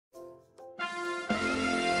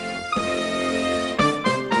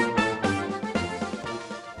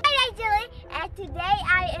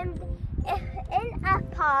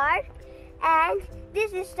And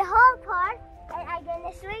this is the whole part, and I'm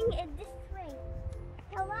gonna swing in this swing.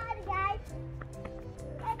 Come on, guys.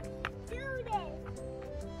 Let's do this.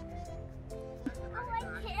 Oh, I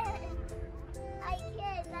can't.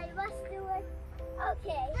 I must do it.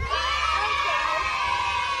 Okay.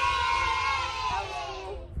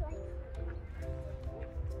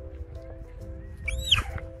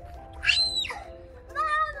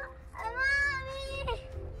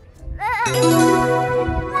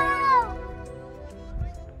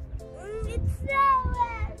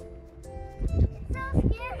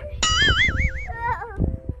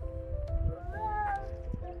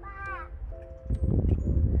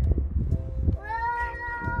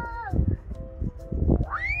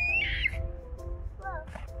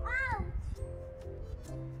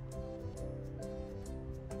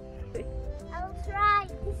 I'll try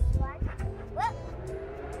this one. Whoop.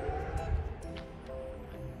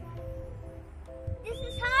 This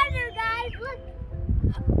is harder, guys. Look.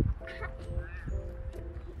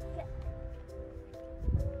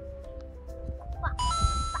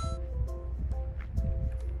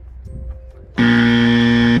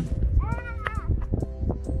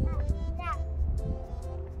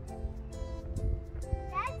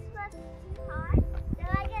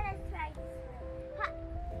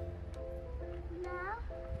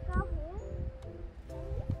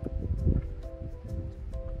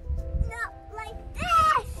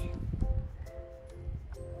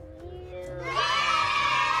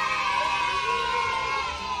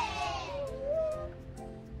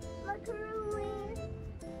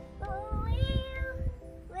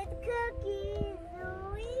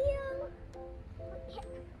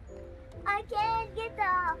 I can't get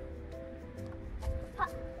off.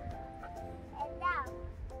 And now,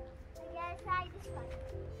 I'm gonna try this one.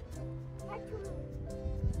 Touch me.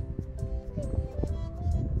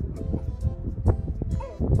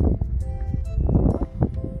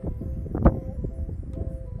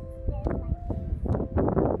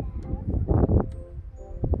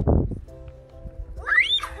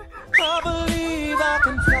 I believe I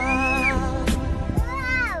can fly.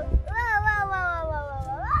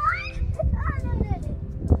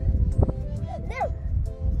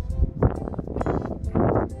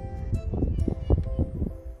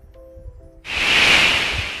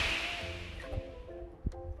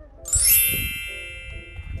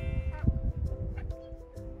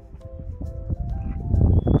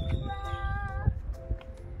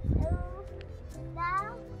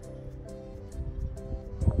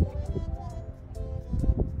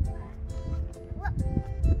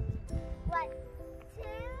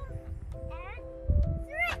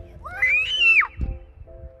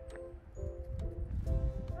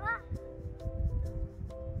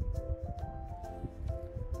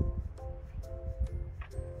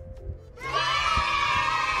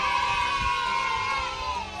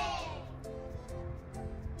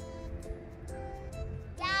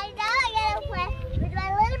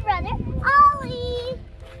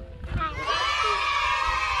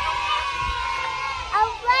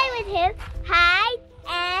 Him hide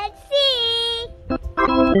and seek.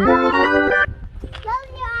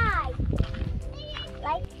 Close your eyes.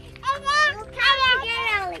 Like, and then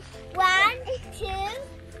 1, 2,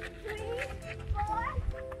 3, 4,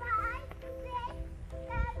 5, 6,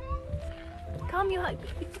 7. Come, you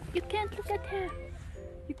can't look at her.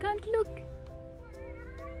 You can't look.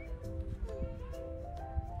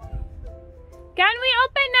 Can we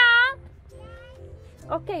open now?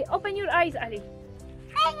 Okay, open your eyes, Ali.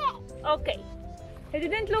 Okay. He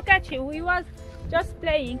didn't look at you. He was just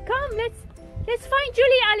playing. Come, let's find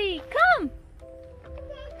Julie, Ali. Come.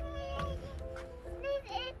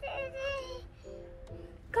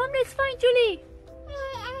 Come, let's find Julie.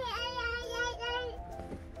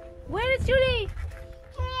 Where is Julie?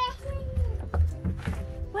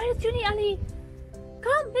 Where is Julie, Ali?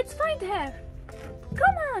 Come, let's find her.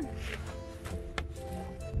 Come on.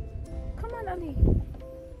 Come on, Ali.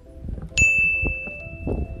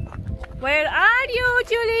 Where are you,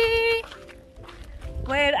 Julie?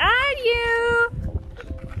 Where are you?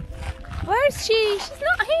 Where's she? She's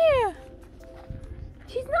not here.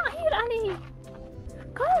 She's not here, Ali.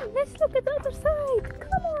 Come, let's look at the other side.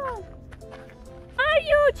 Come on. Are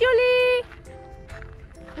you, Julie?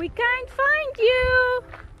 We can't find you.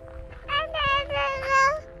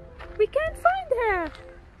 We can't find her.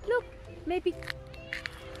 Look, maybe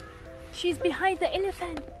she's behind the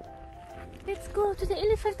elephant. Let's go to the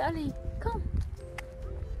elephant, Ali. Come.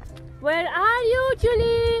 Where are you,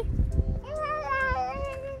 Julie?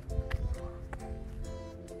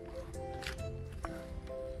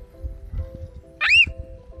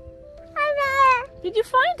 Did you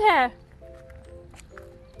find her?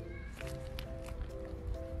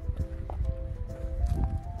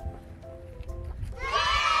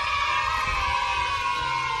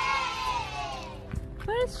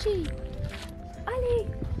 is she? Ali,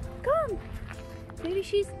 come. Maybe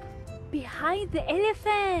she's behind the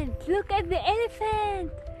elephant. Look at the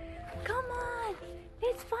elephant. Come on,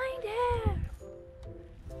 let's find her.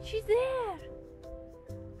 She's there.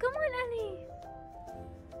 Come on, Ali.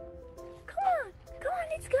 Come on,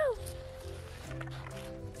 let's go.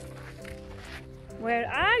 Where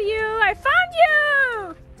are you? I found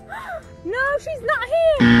you. No, she's not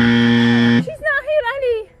here. She's not here,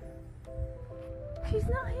 Ali. She's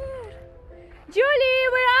not here. Julie,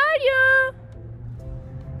 where are you?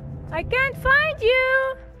 I can't find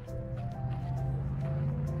you.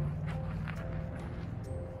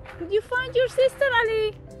 Did you find your sister,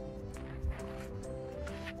 Ali?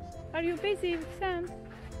 Are you busy with sand?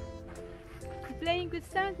 You're playing with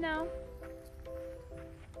sand now.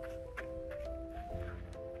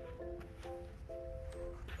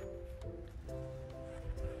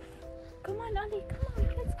 Come on, Ali, come on,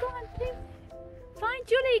 let's go and play. Find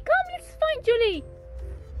Julie, come, let's find Julie.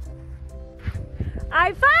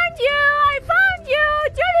 I found you,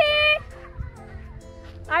 Julie.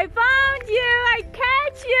 I found you, I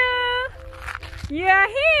catch you. You're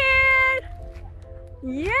here.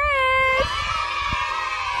 Yes.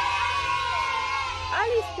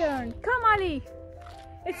 Ali's turn. Come, Ali.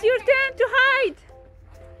 It's your turn to hide.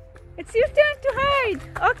 It's your turn to hide.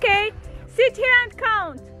 Okay, sit here and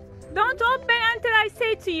count. Don't open until I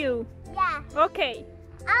say to you. Yeah. Okay.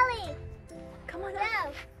 Ali. Come on, Go.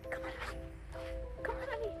 Ali. Come on, Ali. Come on,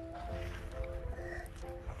 Ali.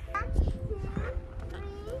 1, 2, 3,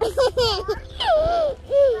 4,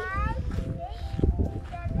 5, 6,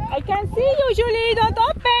 7. I can see you, Julie. Don't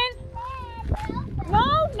open. No,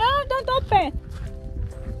 don't open.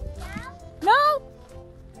 No.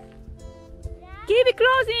 Keep it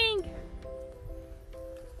closing.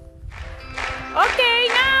 Okay,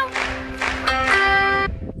 now.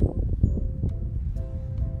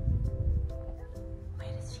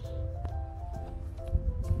 Where is she?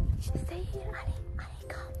 Stay here, Ali. Ali,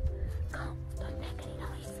 come. Don't make any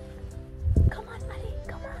noise. Come on, Ali.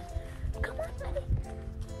 Come on, Ali.